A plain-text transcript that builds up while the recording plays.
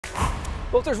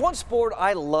Well, if there's one sport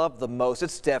I love the most,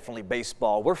 it's definitely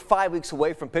baseball. We're 5 weeks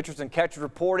away from pitchers and catchers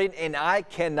reporting, and I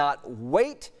cannot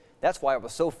wait. That's why I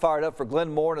was so fired up for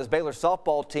Glenn Moore and his Baylor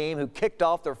softball team, who kicked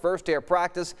off their first day of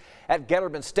practice at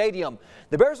Gellerman Stadium.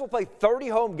 The Bears will play 30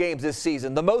 home games this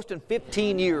season, the most in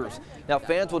 15 years. Now,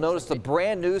 fans will notice the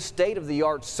brand new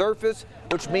state-of-the-art surface,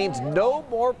 which means no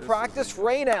more practice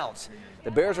rainouts. The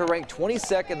Bears are ranked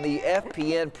 22nd in the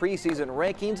FPN preseason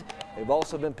rankings. They've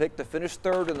also been picked to finish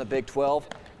third in the Big 12.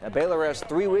 Now, Baylor has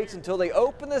 3 weeks until they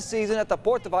open the season at the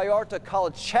Puerto Vallarta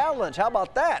College Challenge. How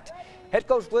about that? Head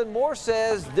coach Glenn Moore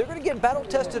says they're going to get battle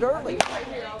tested early.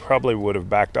 Probably would have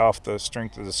backed off the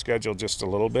strength of the schedule just a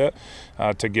little bit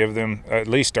to give them, at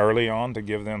least early on, to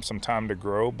give them some time to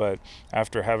grow. But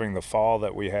after having the fall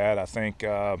that we had, I think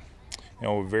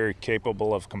we're very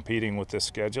capable of competing with this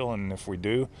schedule, and if we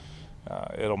do,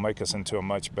 it'll make us into a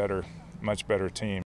much better team.